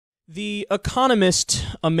The economist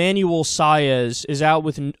Emmanuel Saez is out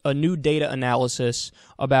with a new data analysis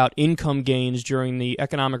about income gains during the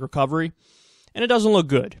economic recovery, and it doesn't look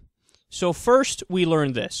good. So first, we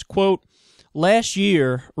learned this, quote, last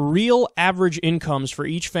year, real average incomes for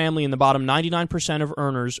each family in the bottom 99% of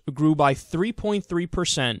earners grew by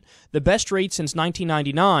 3.3%, the best rate since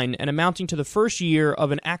 1999, and amounting to the first year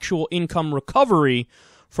of an actual income recovery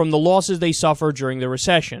from the losses they suffered during the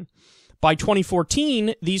recession. By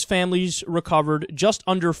 2014, these families recovered just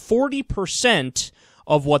under 40%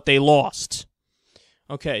 of what they lost.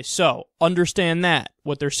 Okay, so understand that.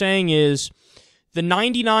 What they're saying is the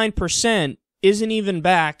 99% isn't even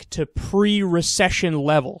back to pre-recession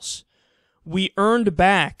levels. We earned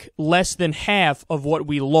back less than half of what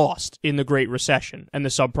we lost in the Great Recession and the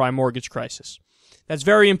subprime mortgage crisis. That's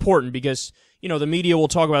very important because, you know, the media will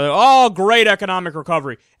talk about, oh, great economic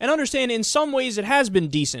recovery. And understand, in some ways, it has been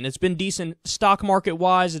decent. It's been decent stock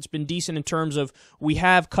market-wise. It's been decent in terms of we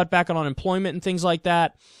have cut back on unemployment and things like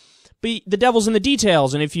that. But the devil's in the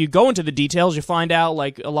details, and if you go into the details, you find out,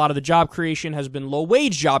 like, a lot of the job creation has been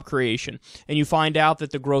low-wage job creation. And you find out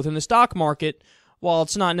that the growth in the stock market, while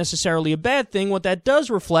it's not necessarily a bad thing, what that does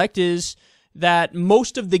reflect is that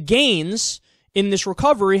most of the gains in this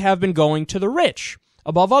recovery have been going to the rich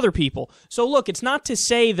above other people. So look, it's not to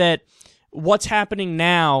say that what's happening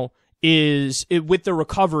now is, with the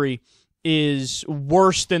recovery, is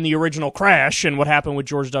worse than the original crash and what happened with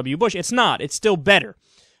George W. Bush. It's not. It's still better.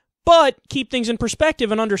 But keep things in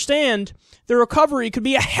perspective and understand the recovery could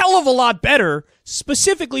be a hell of a lot better,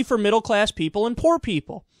 specifically for middle-class people and poor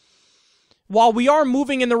people. While we are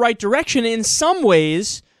moving in the right direction, in some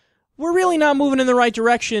ways, we're really not moving in the right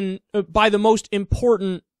direction by the most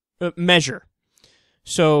important measure.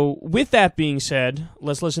 So, with that being said,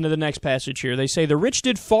 let's listen to the next passage here. They say, the rich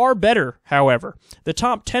did far better, however. The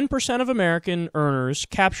top 10% of American earners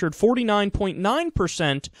captured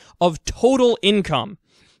 49.9% of total income.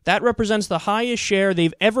 That represents the highest share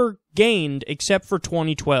they've ever gained except for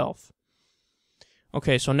 2012.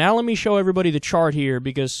 Okay, so now let me show everybody the chart here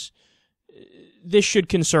because this should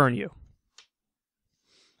concern you.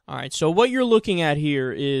 All right, so what you're looking at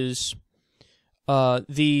here is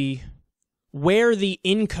where the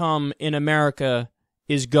income in America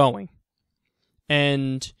is going.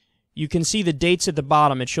 And you can see the dates at the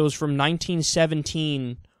bottom. It shows from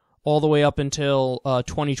 1917 all the way up until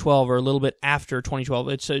 2012, or a little bit after 2012.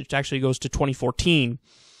 It actually goes to 2014.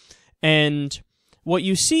 And what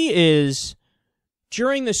you see is,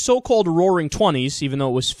 during the so-called Roaring 20s, even though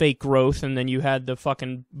it was fake growth, and then you had the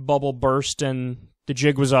fucking bubble burst and the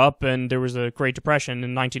jig was up, and there was a Great Depression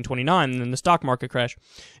in 1929, and then the stock market crash.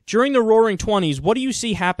 During the Roaring 20s, what do you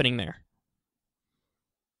see happening there?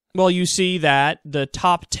 Well, you see that the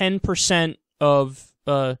top 10% of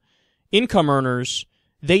income earners,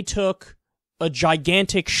 they took a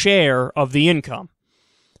gigantic share of the income.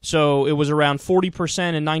 So it was around 40%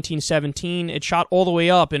 in 1917. It shot all the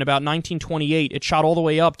way up in about 1928. It shot all the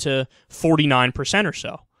way up to 49% or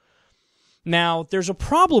so. Now, there's a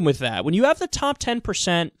problem with that. When you have the top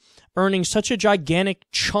 10% earning such a gigantic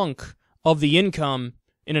chunk of the income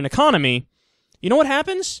in an economy, you know what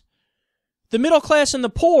happens? The middle class and the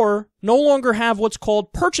poor no longer have what's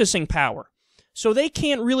called purchasing power. So they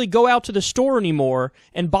can't really go out to the store anymore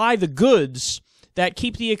and buy the goods that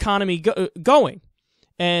keep the economy going.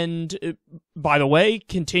 And, by the way,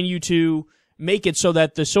 continue to make it so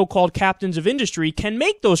that the so-called captains of industry can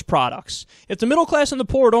make those products. If the middle class and the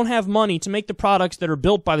poor don't have money to make the products that are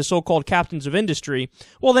built by the so-called captains of industry,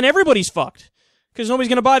 well, then everybody's fucked. Because nobody's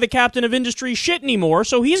going to buy the captain of industry shit anymore,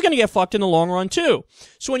 so he's going to get fucked in the long run, too.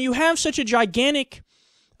 So when you have such a gigantic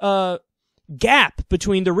gap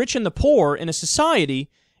between the rich and the poor in a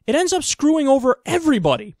society, it ends up screwing over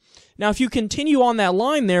everybody. Now, if you continue on that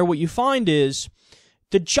line there, what you find is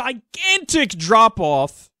the gigantic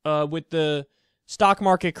drop-off with the stock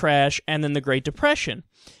market crash and then the Great Depression.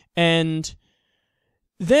 And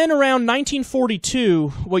then around 1942,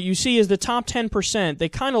 what you see is the top 10%, they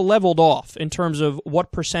kind of leveled off in terms of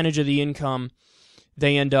what percentage of the income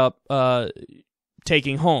they end up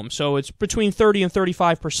taking home. So it's between 30 and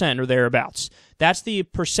 35% or thereabouts. That's the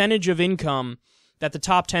percentage of income that the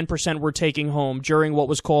top 10% were taking home during what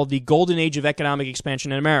was called the golden age of economic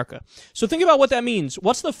expansion in America. So think about what that means.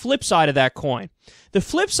 What's the flip side of that coin? The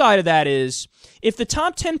flip side of that is, if the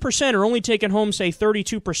top 10% are only taking home, say,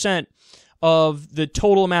 32% of the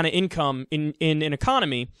total amount of income in an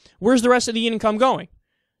economy, where's the rest of the income going?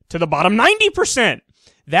 To the bottom 90%.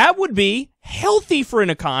 That would be healthy for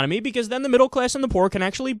an economy, because then the middle class and the poor can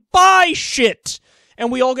actually buy shit,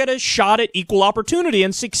 and we all get a shot at equal opportunity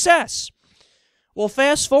and success. Well,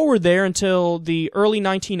 fast forward there until the early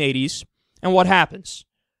 1980s, and what happens?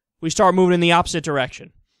 We start moving in the opposite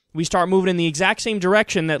direction. We start moving in the exact same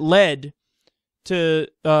direction that led to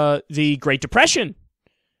the Great Depression.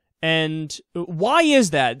 And why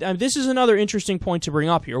is that? This is another interesting point to bring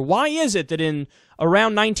up here. Why is it that in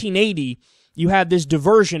around 1980, you had this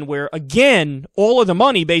diversion where, again, all of the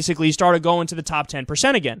money basically started going to the top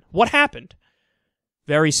 10% again? What happened?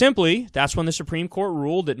 Very simply, that's when the Supreme Court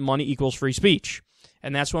ruled that money equals free speech.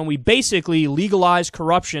 And that's when we basically legalize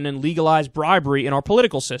corruption and legalize bribery in our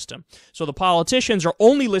political system. So the politicians are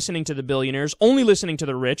only listening to the billionaires, only listening to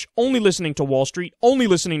the rich, only listening to Wall Street, only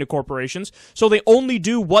listening to corporations. So they only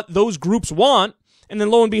do what those groups want. And then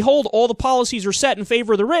lo and behold, all the policies are set in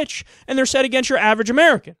favor of the rich, and they're set against your average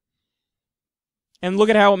American. And look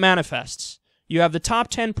at how it manifests. You have the top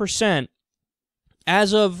 10%.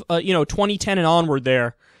 As of 2010 and onward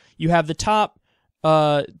there, you have the top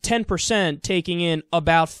 10% taking in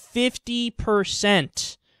about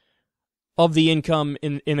 50% of the income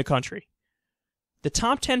in the country. The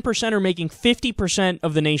top 10% are making 50%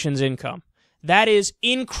 of the nation's income. That is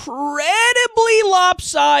incredibly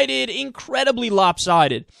lopsided.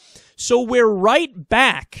 So we're right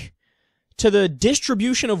back to the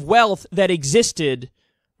distribution of wealth that existed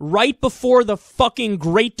right before the fucking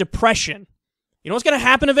Great Depression. You know what's going to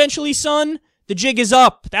happen eventually, son? The jig is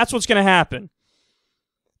up. That's what's going to happen.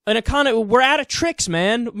 We're out of tricks,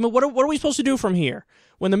 man. What are we supposed to do from here?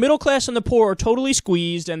 When the middle class and the poor are totally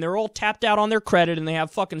squeezed and they're all tapped out on their credit and they have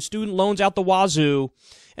fucking student loans out the wazoo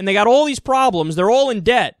and they got all these problems, they're all in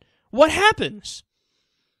debt. What happens?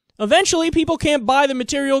 Eventually, people can't buy the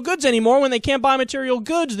material goods anymore. When they can't buy material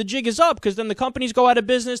goods, the jig is up because then the companies go out of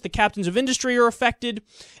business, the captains of industry are affected,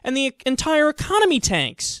 and the entire economy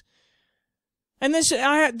tanks. And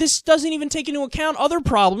this doesn't even take into account other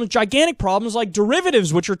problems, gigantic problems like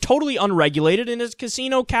derivatives, which are totally unregulated, and it's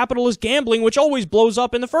casino capitalist gambling, which always blows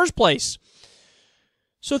up in the first place.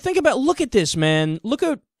 So look at this, man. Look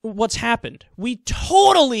at what's happened. We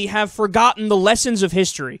totally have forgotten the lessons of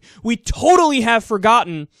history. We totally have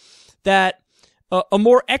forgotten that a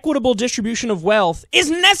more equitable distribution of wealth is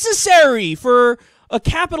necessary for a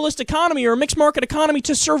capitalist economy or a mixed market economy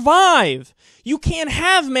to survive. You can't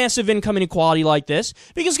have massive income inequality like this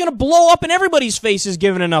because it's going to blow up in everybody's faces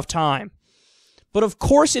given enough time. But of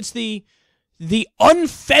course, it's the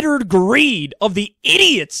unfettered greed of the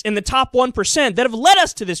idiots in the top 1% that have led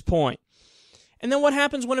us to this point. And then what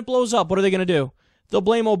happens when it blows up? What are they going to do? They'll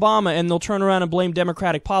blame Obama and they'll turn around and blame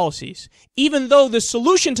Democratic policies. Even though the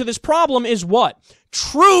solution to this problem is what?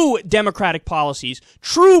 True democratic policies,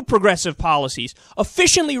 true progressive policies,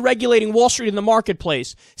 efficiently regulating Wall Street and the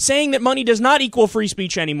marketplace, saying that money does not equal free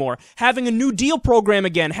speech anymore, having a New Deal program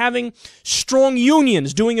again, having strong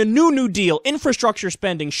unions, doing a New Deal, infrastructure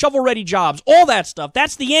spending, shovel-ready jobs, all that stuff.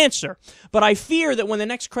 That's the answer. But I fear that when the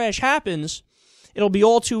next crash happens, it'll be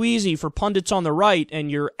all too easy for pundits on the right and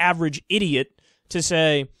your average idiot to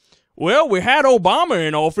say, well, we had Obama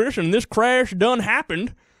in office and this crash done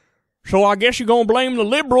happened, so I guess you're going to blame the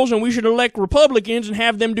liberals and we should elect Republicans and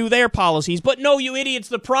have them do their policies. But no, you idiots,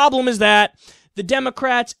 the problem is that the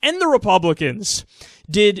Democrats and the Republicans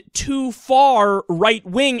did too far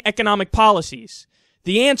right-wing economic policies.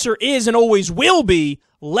 The answer is and always will be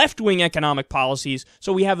left-wing economic policies,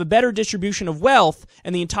 so we have a better distribution of wealth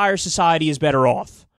and the entire society is better off.